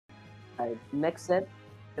Alright, next set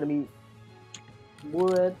gonna be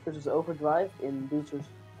Mourad versus Overdrive in Losers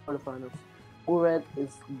Quarterfinals. Mourad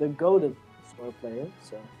is the goated Sora player,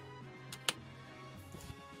 so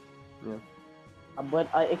Yeah. but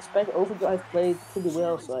I expect Overdrive played pretty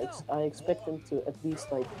well, so I expect him to at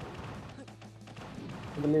least like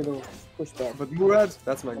have a little pushback. But Mourad,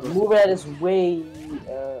 that's my goal. Mourad is way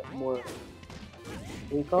more, what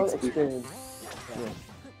do you call it? Experienced. Yeah.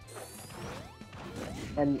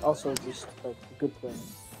 And also just like a good player.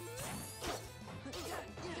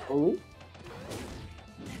 Oli?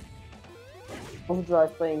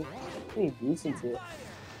 Overdrive playing pretty decent here.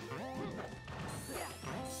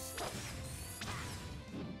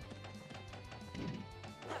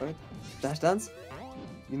 Right? Dash dance?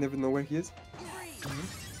 You never know where he is.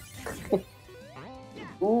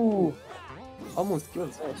 Ooh, Almost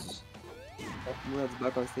killed. nice. Mourad's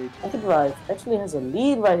back on stage. Overdrive actually has a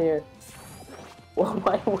lead right here.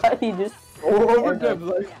 Why he just... Overdrive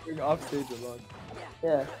likes going off stage a lot.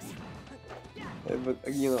 Yeah. But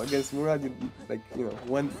you know, against Mourad,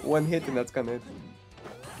 one hit and that's kinda it.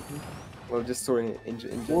 Well, just Sora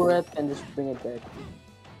injured. Mourad can just bring it back.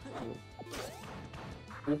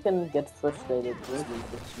 You can get frustrated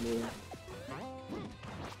with me.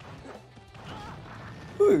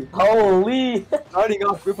 Ooh, Holy! starting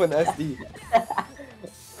off with an SD.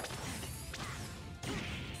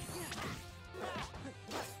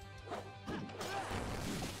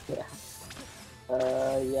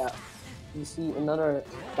 Yeah. You see another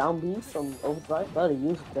down B from Overdrive, but he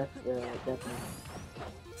used that one.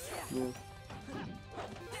 Yeah.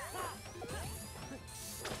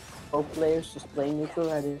 Both players just playing neutral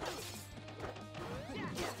right here.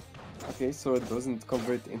 Okay, so it doesn't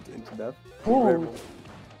convert into that. Ooh.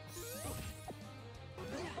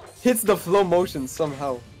 Hits the flow motion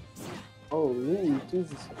somehow. Holy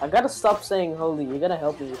Jesus! I gotta stop saying holy. You gotta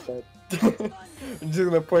help me with that. I'm just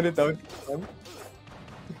gonna point it out.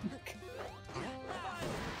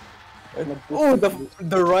 Oh,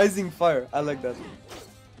 the rising fire! I like that.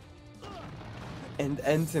 And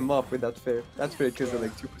ends him up with that fair. That fair kills at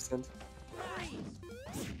like 2%.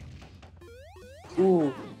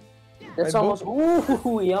 Ooh, that's Right, almost.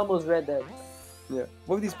 Ooh, he almost read that. Yeah,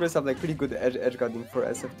 both these players have like pretty good edge guarding for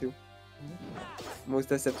SF2. Most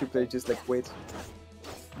SF2 players just like wait.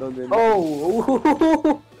 Don't do anything.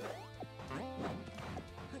 Oh!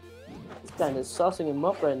 This guy is saucing him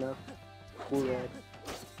up right now. Cool, right?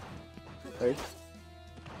 Right?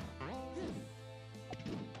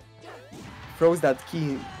 Throws that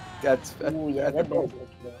key at Ooh, yeah, at that the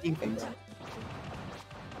bad. key things.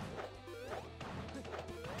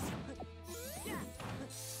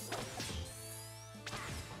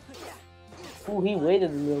 Ooh, he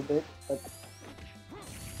waited a little bit, but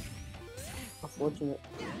unfortunate.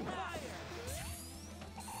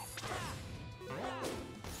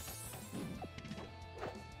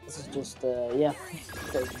 This is just, yeah.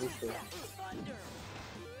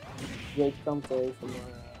 Great commentary from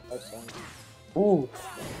our side. Ooh,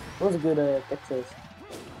 that was a good tech chase.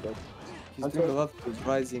 He's doing a lot with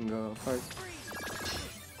rising fires.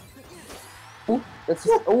 Ooh, that's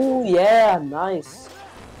just, ooh, yeah, nice.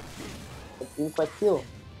 But didn't quite kill.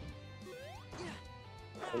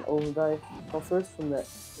 And Overdrive come first from that.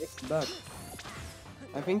 Next back.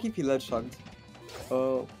 I think if he ledge shocked,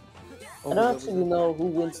 I don't actually know who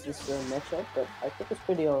wins this matchup, but I think it's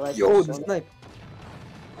pretty alright. Yo, the snipe!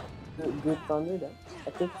 Good thunder, then. I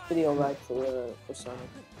think it's pretty alright for Sonic.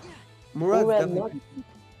 Mourad Mourad definitely.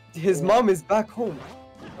 His mom is back home.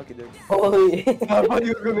 Okay, there you go. Holy! I thought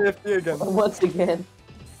you were gonna FP again. Once again.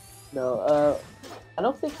 No, I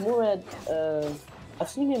don't think Mourad. I've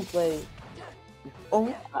seen him play.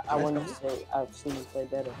 Oh, I want to say I've seen him play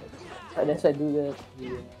better. But as I do that,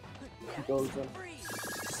 he goes on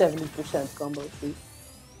 70% combo speed.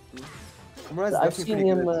 Mourad's So I've definitely seen pretty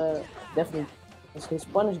him good. definitely. His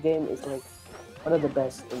punish game is like one of the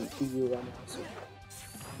best in EU right now. So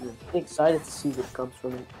I'm excited to see what comes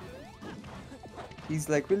from him. He's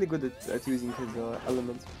like really good at using his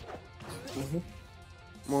elements.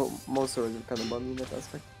 Most Soras are kind of bummy in that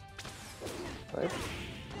aspect. Right?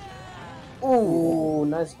 Ooh,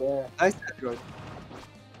 nice there. Nice edge guard.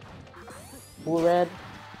 Mourad.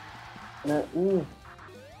 Ooh.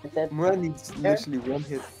 Like that. Mourad needs literally one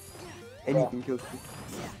hit. Anything kills him.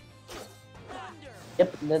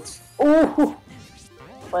 Yep, that's. Ooh!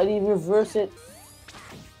 Why did he reverse it?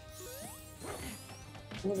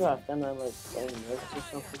 Oh my god, kind of like saying nervous or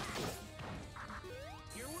something.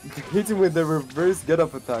 Hit him with the reverse get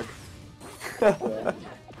up attack. Yeah.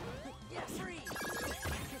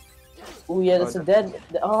 Oh yeah, that's a dead.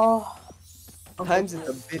 Oh. Times is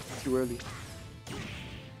a bit too early.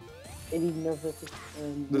 80 nervous.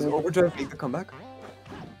 Does Overdrive make the comeback?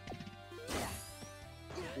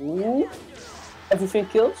 Ooh. Everything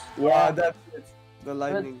kills? Yeah, Yeah. that's it. The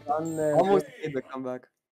lightning. On, Almost made the comeback.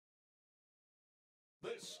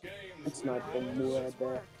 It's not from Mourad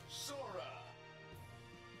there.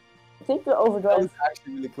 I think the That Overdrive was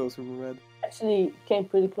actually really close for Mourad. actually came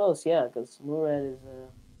pretty close, yeah, because Mourad is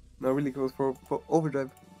No, really close for Overdrive.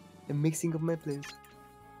 A mixing of my players.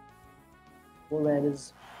 Mourad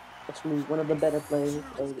is actually one of the better players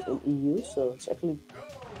in EU, so it's actually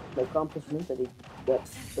an accomplishment that he got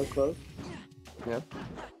so close. Yeah.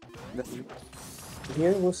 Definitely.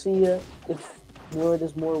 Here we'll see if Mourad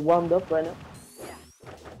is more warmed up right now.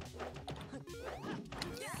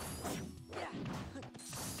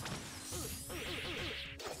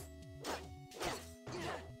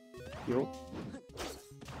 Yo.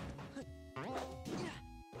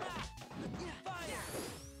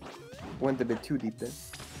 Went a bit too deep there.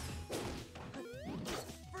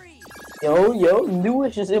 Yo,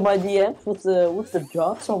 Newish is in my DM with the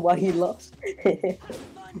jokes on why he lost.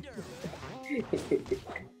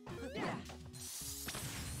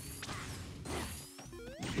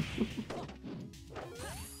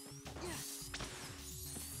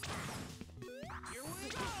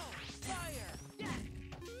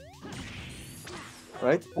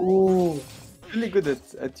 Right? Ooh, Really good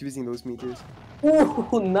at using those meters.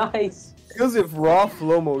 ooh, nice. Kills with raw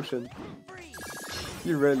flow motion.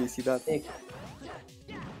 You rarely see that. Sick.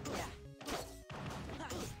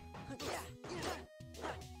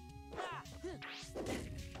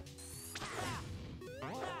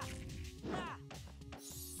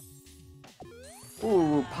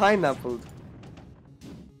 Ooh, pineapple.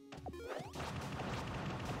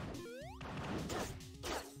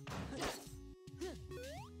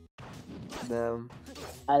 Damn.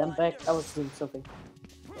 Alright, I'm back. I was doing something.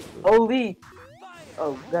 Holy!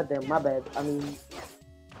 Oh, goddamn, my bad. I mean,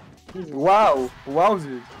 Jesus. Wow!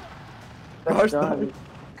 Wowzers! Gosh, Darn.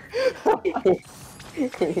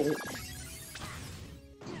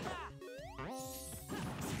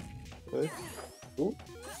 What? Ooh,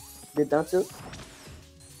 did down too.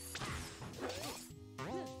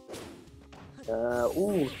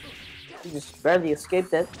 Ooh, he just barely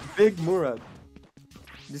escaped that. Big Mourad.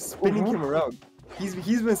 Just spinning him around. He's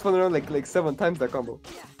been spun around like 7 times that combo.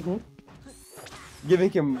 Giving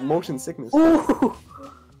him motion sickness. Ooh!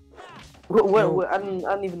 I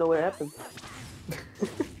don't even know where it happened.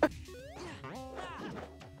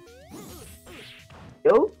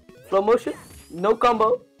 Yo, slow motion, no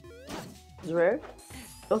combo. It's rare.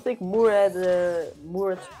 Don't think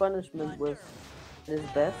Mourad's punishment was his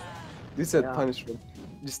best. You said Yeah. punishment.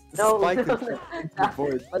 Just No, spike it no, into the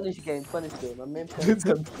void. Punish game. I meant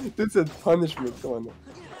Dude said punishment. Come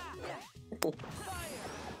on.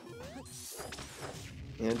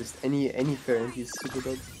 Yeah, just any fair and he's super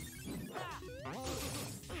dog.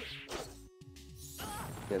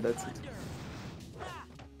 Yeah, that's it.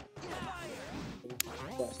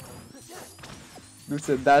 Dude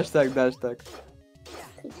said dash tag.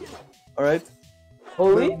 Alright.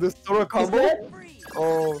 Holy? The Sora combo. dead?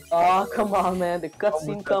 Oh, Oh, come on, man. The cutscene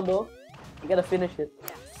Almost combo. You gotta finish it.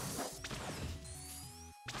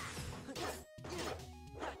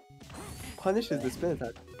 punishes the spin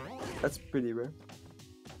attack. That's pretty rare.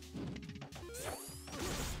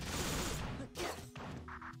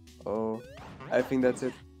 Oh, I think that's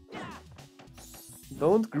it.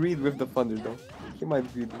 Don't greed with the thunder though. He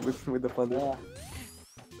might greed with the thunder. Yeah.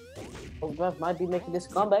 Overdrive might be making this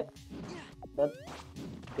comeback, but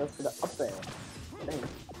goes to the up air. Dang.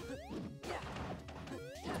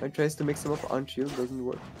 I tries to mix him up on shield, doesn't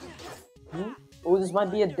work. Oh, this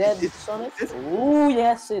might be a dead Sonic. Oh,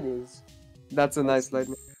 yes, it is. That's a nice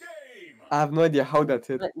lightning. I have no idea how that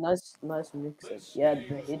hit. Nice mix up. Yeah,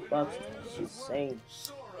 the hitbox is insane.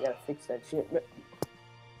 You gotta fix that shit.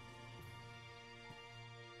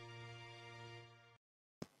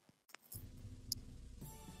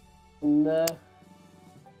 And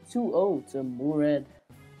 2-0 to Mourad.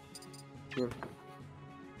 Yeah.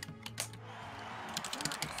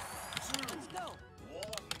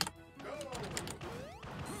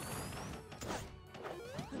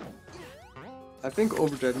 I think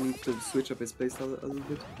Overdrive needs to switch up his playstyle a little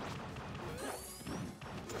bit.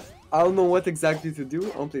 I don't know what exactly to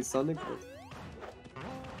do. I don't play Sonic, but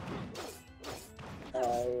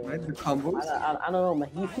right, the combos. I don't know, man.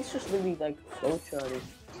 He's just really like flowcharting.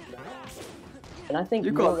 And I think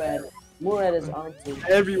You call Mourad is onto.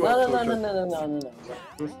 Everyone. No.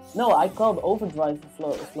 No, I called Overdrive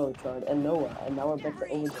flowchart and Noah, and now we're back to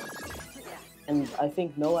Overdrive. And I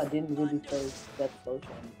think Noah didn't really play that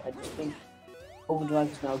flowchart. I just think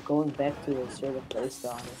Overdrive is now going back to a sort of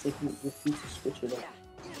playstyle. I think he refused to switch it up.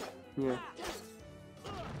 Yeah.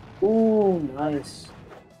 Ooh, nice.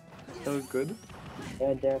 That was good.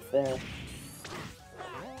 Yeah, they're fair.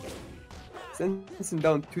 Sends him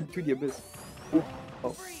down to the abyss.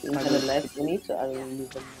 Oh, He's gonna last minute, so I don't even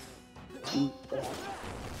see what happens.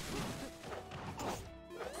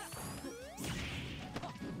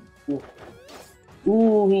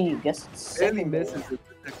 Ooh, he gets barely misses the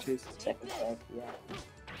tech chase. second tag, yeah.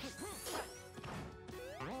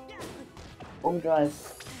 Overdrive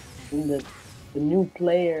in the new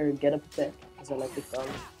player get up tech, as I like to call it.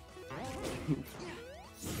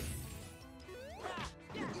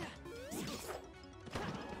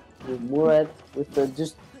 Mourad with the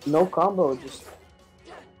just no combo, just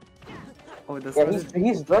Oh, that's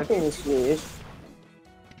he's dropping his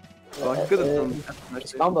Oh, he could have done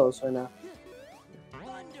his combos right now.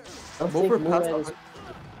 I don't think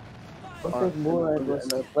Mourad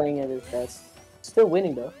was playing at his best. Still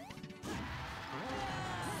winning though.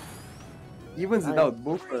 Evens it out,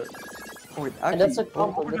 both are... Oh, wait, actually, that's a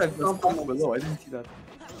compliment. Overdrive was down below, I didn't see that.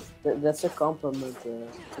 That's a compliment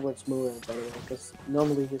towards Mourad, by the way, because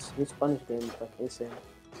normally his punish game is like insane.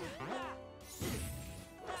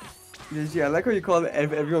 Yeah, I like how you call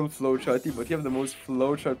everyone flowcharty, but you have the most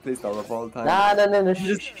flowchart playstyle of all time. No.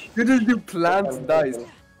 You just do plant dice.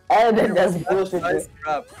 And then that's bullshit. Dice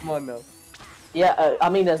crap, come on now. Yeah, I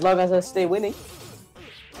mean, as long as I stay winning.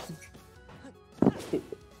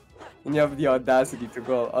 And you have the audacity to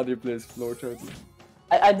call other players flowcharty.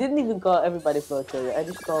 I didn't even call everybody flowcharty. I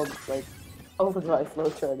just called like Overdrive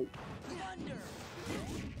flowcharty.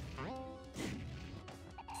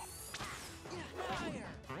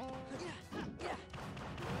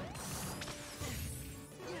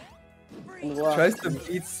 Tries to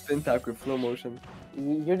beat spin tap with flow motion.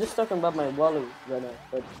 You're just talking about my Wahhe right now,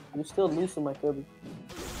 but you still lose to my Kirby.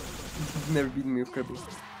 You've never beaten me with Kirby.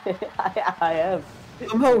 I have.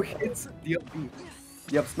 Somehow hits the up B.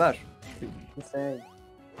 The up smash. Insane.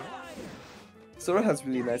 Sora has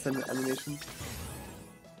really nice animation.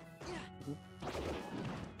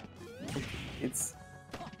 It's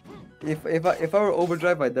if I were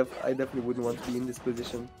Overdrive, I definitely wouldn't want to be in this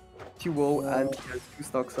position. 2-0 and he has 2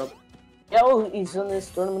 stocks up. Yeah, oh, he's on his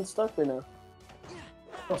tournament stock right now.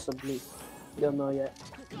 Possibly. We don't know yet.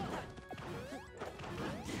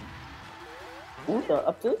 Ooh, the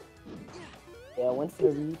up to? Yeah, I went for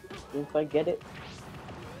the lead. Didn't quite get it.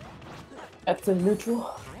 Back to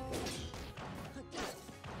neutral.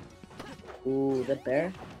 Ooh, that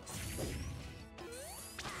bear.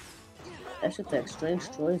 Dash attack, strange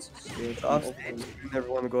choices. Off stage. You never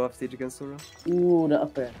want to go off stage against Sora. Ooh, the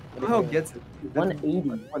up air. Somehow gets it. 180.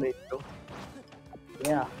 180 though.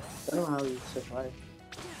 Yeah, I don't know how he survived.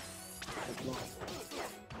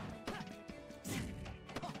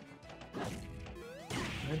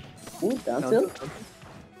 Ooh, down tilt.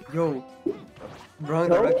 Yo. Wrong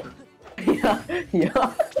direction.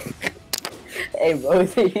 Yeah. Hey bro,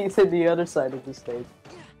 he's in the other side of the stage.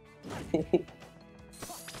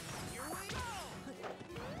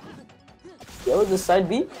 Yo, the side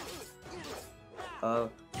B?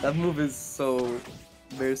 That move is so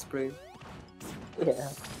bear spray. Yeah.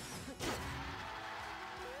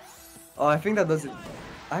 Oh, I think that does it.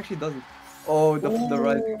 Actually doesn't. Oh, the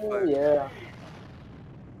rising fire. Yeah.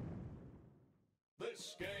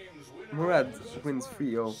 Mourad wins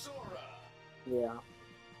 3-0. Yeah.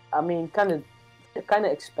 I mean, kind of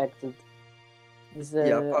expected. He's,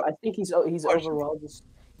 I think he's overall just.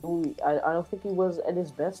 I don't think he was at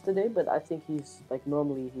his best today, but I think he's like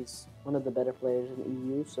normally he's one of the better players in the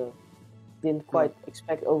EU, so didn't quite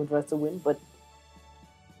expect Overdrive to win, but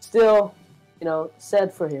still, you know,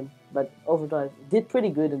 sad for him. But Overdrive did pretty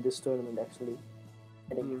good in this tournament actually.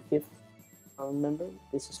 I think 5th. I remember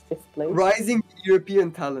this is 5th place. Rising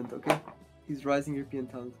European talent, okay? He's rising European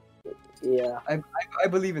talent. Yeah. I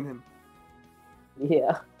believe in him.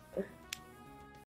 Yeah.